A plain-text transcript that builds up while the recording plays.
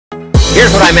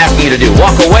Here's what I'm asking you to do.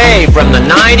 Walk away from the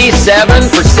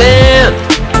 97%.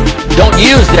 Don't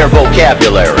use their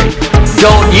vocabulary.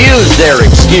 Don't use their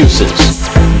excuses.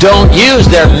 Don't use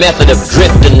their method of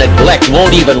drift and neglect.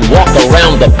 Won't even walk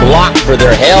around the block for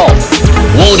their health.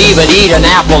 Won't even eat an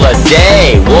apple a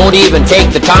day. Won't even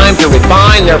take the time to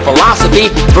refine their philosophy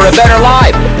for a better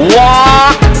life.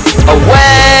 Walk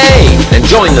away and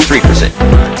join the 3%.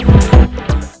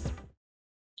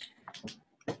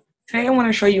 Today I want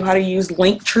to show you how to use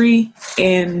Linktree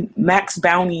and Max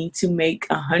Bounty to make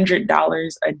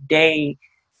 $100 a day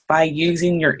by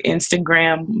using your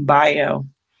Instagram bio.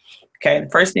 Okay, the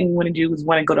first thing you want to do is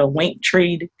want to go to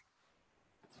linktree.ee.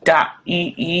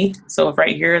 So if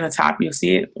right here in the top you'll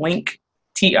see it,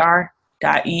 linktr.ee.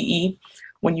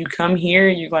 When you come here,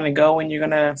 you're going to go and you're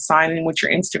going to sign in with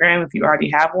your Instagram if you already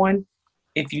have one.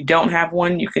 If you don't have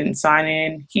one, you can sign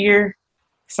in here.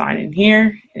 Sign in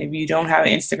here, and if you don't have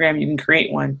an Instagram, you can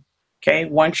create one. Okay,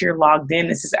 once you're logged in,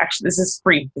 this is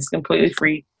free. It's completely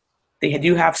free. They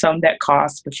do have some that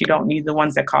cost, but you don't need the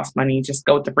ones that cost money. Just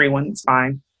go with the free one. It's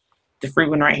fine. The free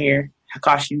one right here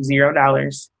costs you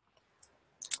 $0.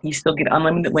 You still get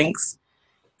unlimited links.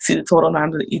 See the total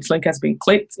number that each link has been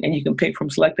clicked, and you can pick from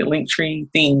selected Linktree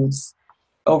themes.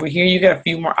 Over here, you get a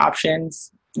few more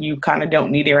options. You kind of don't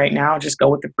need it right now. Just go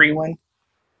with the free one.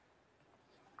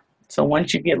 So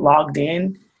once you get logged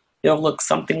in, it'll look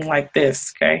something like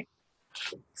this, okay?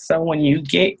 So when you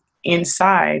get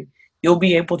inside, you'll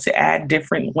be able to add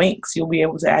different links. You'll be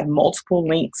able to add multiple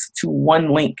links to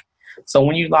one link. So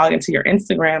when you log into your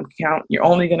Instagram account, you're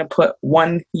only going to put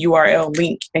one URL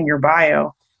link in your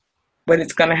bio, but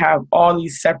it's going to have all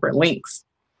these separate links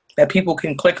that people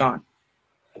can click on.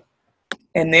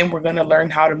 And then we're going to learn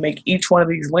how to make each one of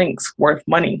these links worth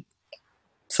money.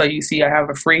 So you see I have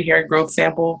a free hair growth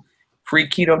sample, free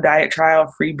keto diet trial,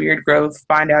 free beard growth,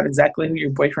 find out exactly who your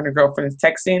boyfriend or girlfriend is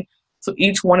texting. So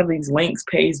each one of these links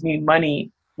pays me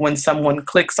money when someone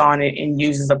clicks on it and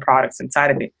uses the products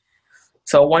inside of it.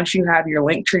 So once you have your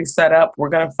Linktree set up, we're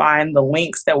going to find the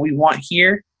links that we want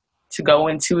here to go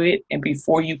into it and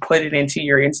before you put it into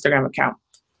your Instagram account.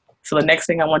 So the next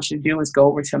thing I want you to do is go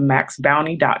over to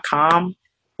maxbounty.com.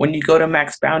 When you go to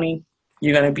Max Bounty,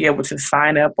 you're going to be able to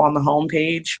sign up on the home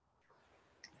page.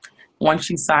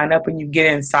 Once you sign up and you get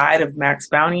inside of Max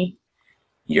Bounty,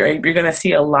 you're going to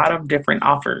see a lot of different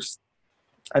offers,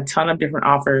 a ton of different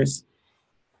offers.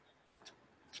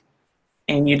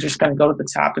 And you're just going to go to the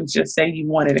top and just say you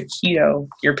wanted a keto.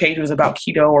 Your page was about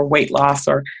keto or weight loss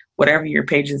or whatever your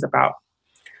page is about.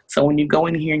 So when you go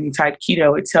in here and you type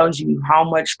keto, it tells you how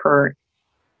much per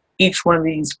each one of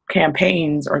these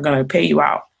campaigns are going to pay you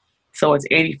out. So it's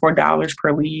 $84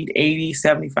 per lead, 80,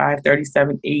 75,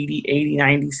 37, 80, 80,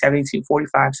 90, 72,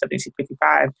 45, 72,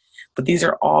 55. But these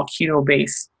are all keto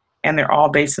based and they're all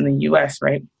based in the US,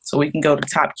 right? So we can go to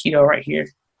Top Keto right here.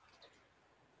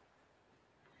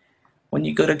 When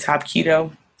you go to Top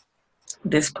Keto,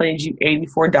 this pays you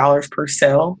 $84 per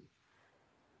sale.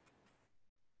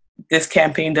 This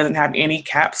campaign doesn't have any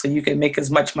cap, so you can make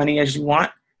as much money as you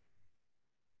want.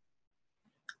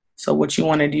 So what you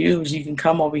want to do is you can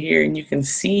come over here and you can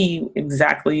see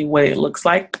exactly what it looks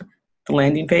like, the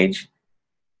landing page.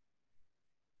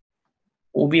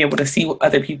 We'll be able to see what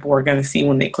other people are going to see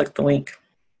when they click the link.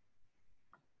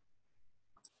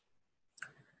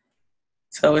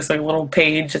 So it's like a little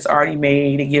page that's already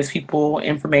made. It gives people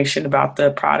information about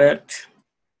the product,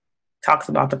 talks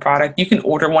about the product. You can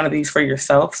order one of these for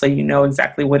yourself so you know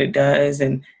exactly what it does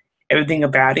and everything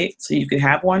about it so you can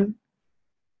have one.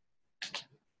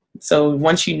 So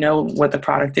once you know what the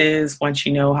product is, once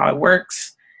you know how it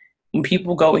works, when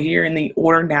people go here and they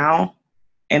order now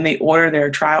and they order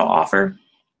their trial offer,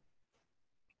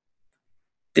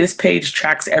 this page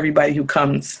tracks everybody who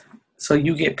comes. So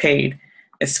you get paid.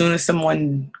 As soon as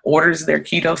someone orders their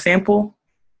keto sample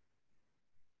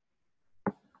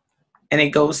and it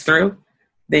goes through,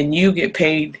 then you get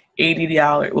paid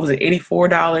 $80, what was it,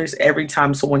 $84 every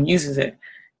time someone uses it.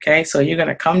 Okay, so you're going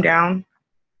to come down.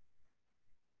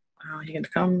 You're going to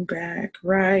come back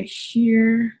right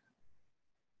here.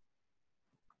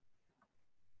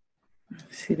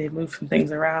 See, they moved some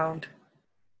things around.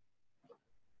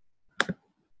 You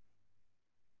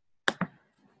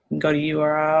can go to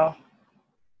URL.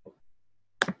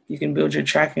 You can build your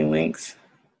tracking links.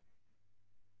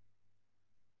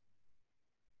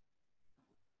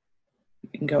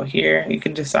 You can go here. You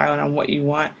can decide on what you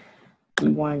want. We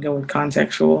want to go with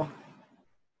contextual.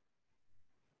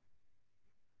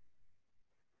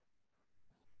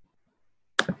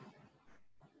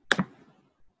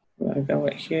 I'm going to go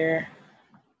right here.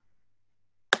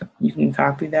 You can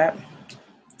copy that.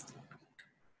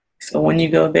 So when you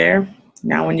go there,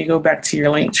 Now when you go back to your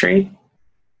link tree,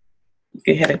 you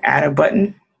can hit an add a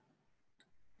button.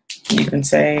 You can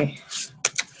say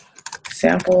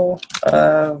sample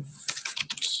of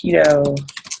keto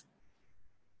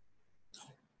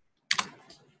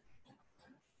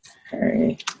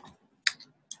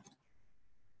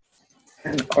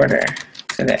and order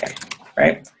today,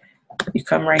 right? You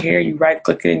come right here, you right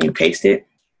click it and you paste it.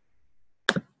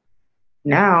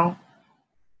 Now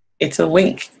it's a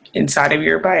link inside of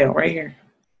your bio right here.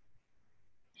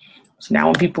 So now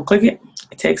when people click it,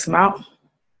 it takes them out.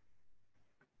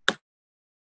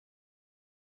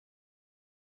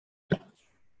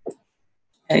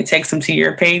 And it takes them to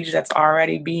your page that's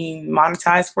already being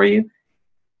monetized for you.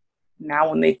 Now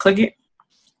when they click it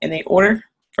and they order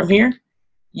from here,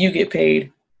 you get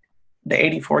paid the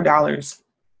 $84.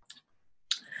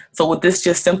 So with this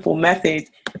just simple method,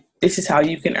 this is how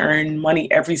you can earn money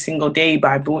every single day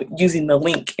by using the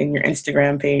link in your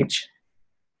Instagram page.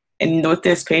 And with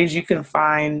this page, you can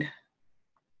find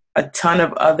a ton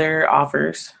of other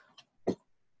offers.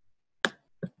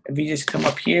 If you just come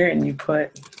up here and you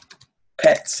put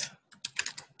pets,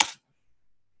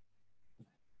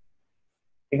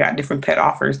 you got different pet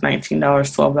offers, $19,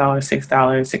 $12,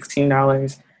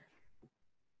 $6,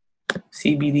 $16.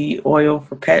 CBD oil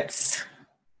for pets.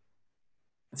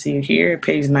 See here, it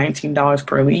pays $19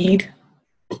 per lead.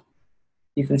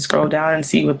 You can scroll down and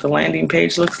see what the landing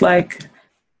page looks like.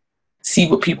 See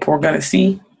what people are going to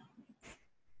see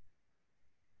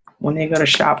when they go to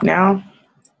shop now.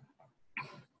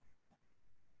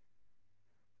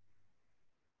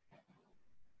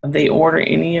 If they order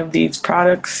any of these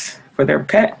products for their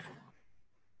pet,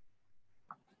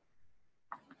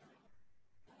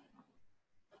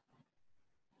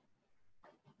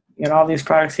 you get all these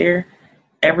products here.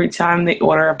 Every time they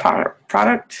order a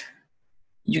product,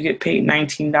 you get paid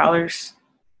 $19.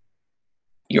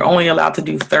 You're only allowed to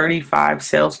do 35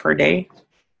 sales per day.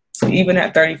 So even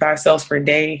at 35 sales per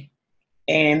day,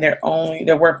 and they're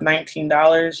worth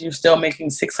 $19, you're still making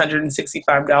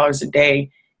 $665 a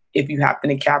day if you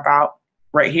happen to cap out.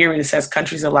 Right here, when it says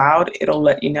countries allowed, it'll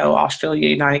let you know Australia,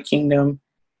 United Kingdom,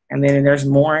 and then there's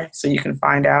more, so you can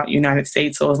find out United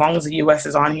States. So as long as the US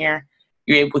is on here,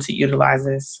 you're able to utilize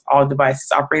this. All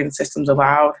devices, operating systems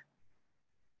allowed.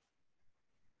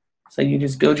 So you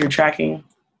just build your tracking.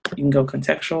 You can go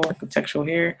contextual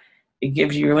here. It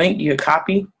gives you your link, you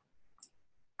copy.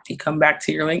 You come back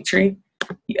to your link tree,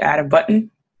 you add a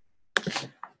button.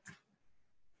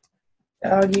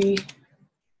 Doggy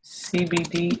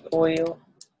CBD oil.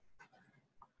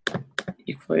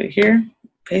 You put it here,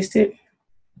 paste it.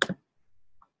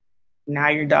 Now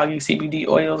your doggy CBD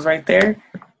oil is right there.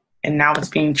 And now it's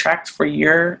being tracked for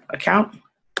your account.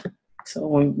 So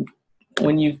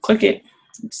when you click it,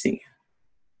 let's see.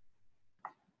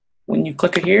 When you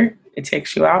click it here, it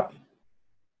takes you out.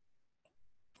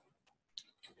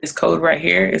 This code right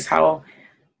here is how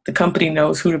the company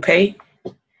knows who to pay.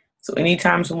 So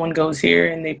anytime someone goes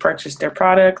here and they purchase their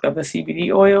product of the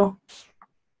CBD oil,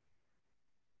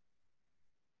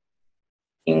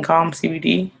 Income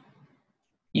CBD,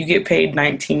 you get paid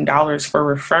 $19 for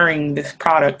referring this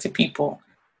product to people.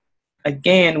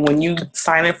 Again, when you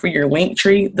sign up for your link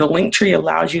tree, the link tree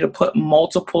allows you to put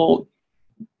multiple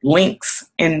links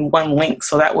in one link.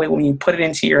 So that way, when you put it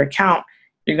into your account,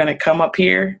 you're going to come up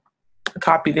here,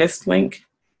 copy this link.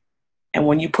 And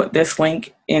when you put this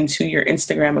link into your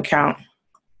Instagram account,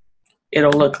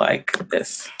 it'll look like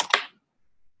this.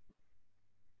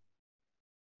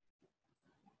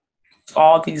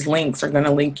 All these links are going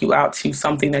to link you out to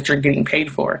something that you're getting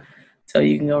paid for. So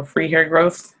you can go free hair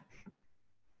growth.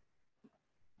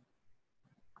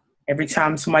 Every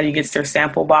time somebody gets their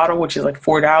sample bottle, which is like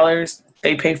 $4,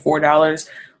 they pay $4.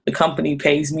 The company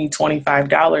pays me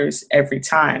 $25 every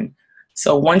time.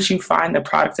 So once you find the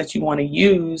product that you want to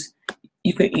use,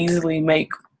 you can easily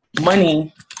make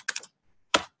money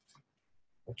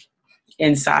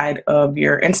inside of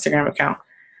your Instagram account.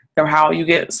 So how you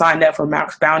get signed up for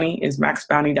Max Bounty is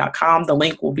maxbounty.com. The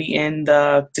link will be in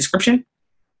the description.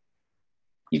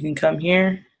 You can come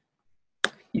here.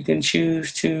 You can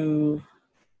choose to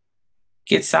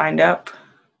get signed up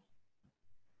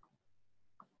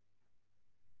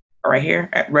right here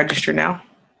at register now.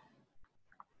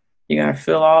 You're going to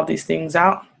fill all these things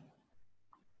out,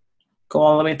 go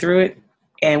all the way through it.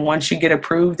 And once you get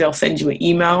approved, they'll send you an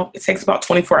email. It takes about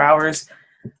 24 hours.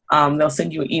 They'll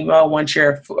send you an email once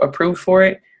you're approved for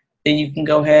it. Then you can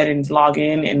go ahead and log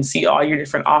in and see all your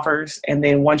different offers. And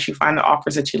then once you find the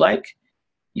offers that you like,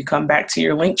 you come back to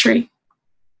your link tree,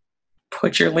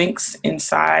 put your links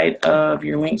inside of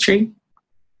your link tree,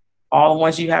 all the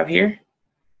ones you have here.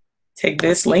 Take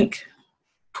this link,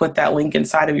 put that link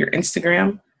inside of your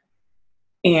Instagram.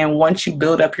 And once you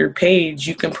build up your page,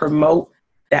 you can promote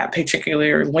that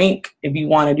particular link. If you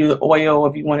want to do the oil,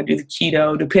 if you want to do the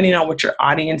keto, depending on what your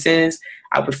audience is,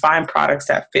 I would find products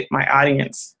that fit my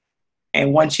audience.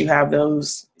 And once you have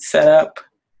those set up,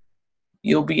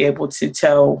 you'll be able to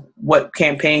tell what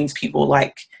campaigns people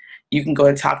like. You can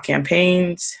go to top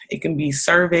campaigns. It can be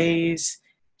surveys,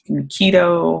 it can be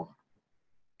keto,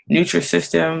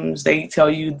 Nutrisystems. They tell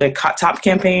you the top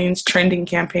campaigns, trending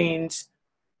campaigns.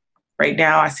 Right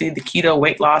now, I see the keto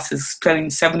weight loss is spending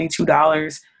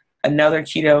 $72. Another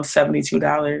keto,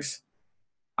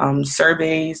 $72.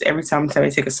 Surveys, every time I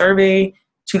take a survey,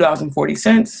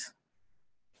 $2.40.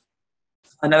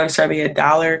 Another survey,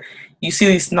 $1. You see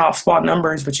these small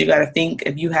numbers, but you got to think,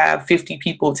 if you have 50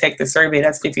 people take the survey,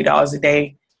 that's $50 a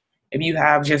day. If you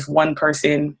have just one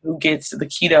person who gets the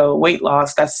keto weight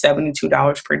loss, that's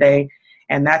 $72 per day.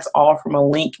 And that's all from a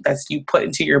link that's you put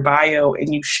into your bio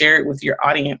and you share it with your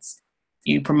audience.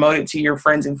 You promote it to your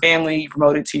friends and family. You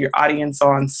promote it to your audience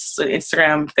on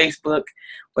Instagram, Facebook,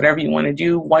 whatever you want to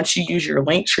do. Once you use your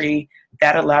link tree,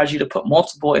 that allows you to put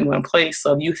multiple in one place.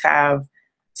 So if you have,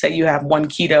 say you have one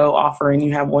keto offer and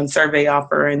you have one survey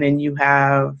offer, and then you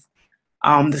have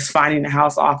this finding a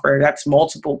house offer, that's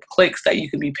multiple clicks that you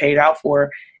can be paid out for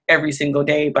every single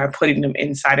day by putting them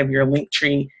inside of your link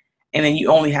tree. And then you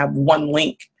only have one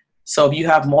link. So if you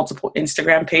have multiple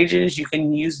Instagram pages, you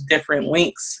can use different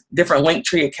links, different link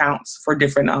tree accounts for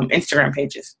different Instagram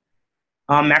pages.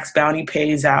 Max Bounty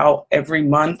pays out every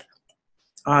month.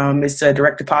 It's a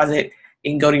direct deposit.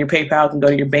 You can go to your PayPal, you can go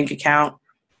to your bank account.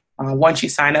 Once you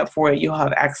sign up for it, you'll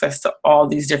have access to all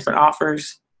these different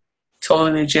offers.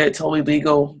 Totally legit, totally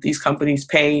legal. These companies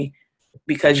pay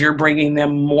because you're bringing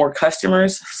them more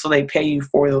customers, so they pay you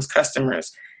for those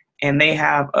customers. And they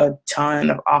have a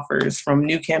ton of offers from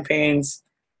new campaigns.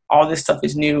 All this stuff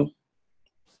is new.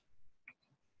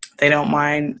 They don't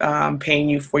mind paying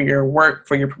you for your work,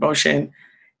 for your promotion.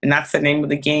 And that's the name of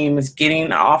the game, is getting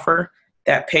an offer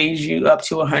that pays you up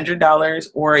to $100,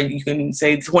 or you can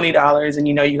say $20, and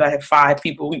you know you got to have 5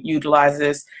 people utilize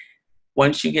this.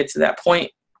 Once you get to that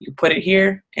point, you put it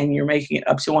here, and you're making it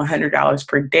up to $100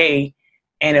 per day.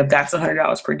 And if that's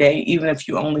 $100 per day, even if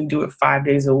you only do it 5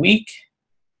 days a week,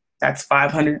 that's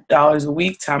 $500 a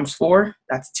week times 4.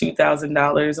 That's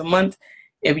 $2,000 a month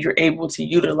if you're able to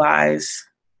utilize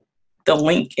the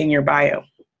link in your bio.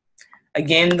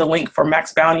 Again, the link for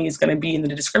Max Bounty is going to be in the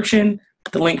description.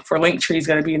 The link for Linktree is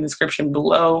going to be in the description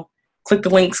below. Click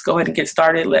the links. Go ahead and get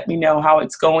started. Let me know how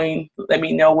it's going. Let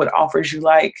me know what offers you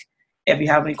like. If you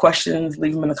have any questions,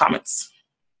 leave them in the comments.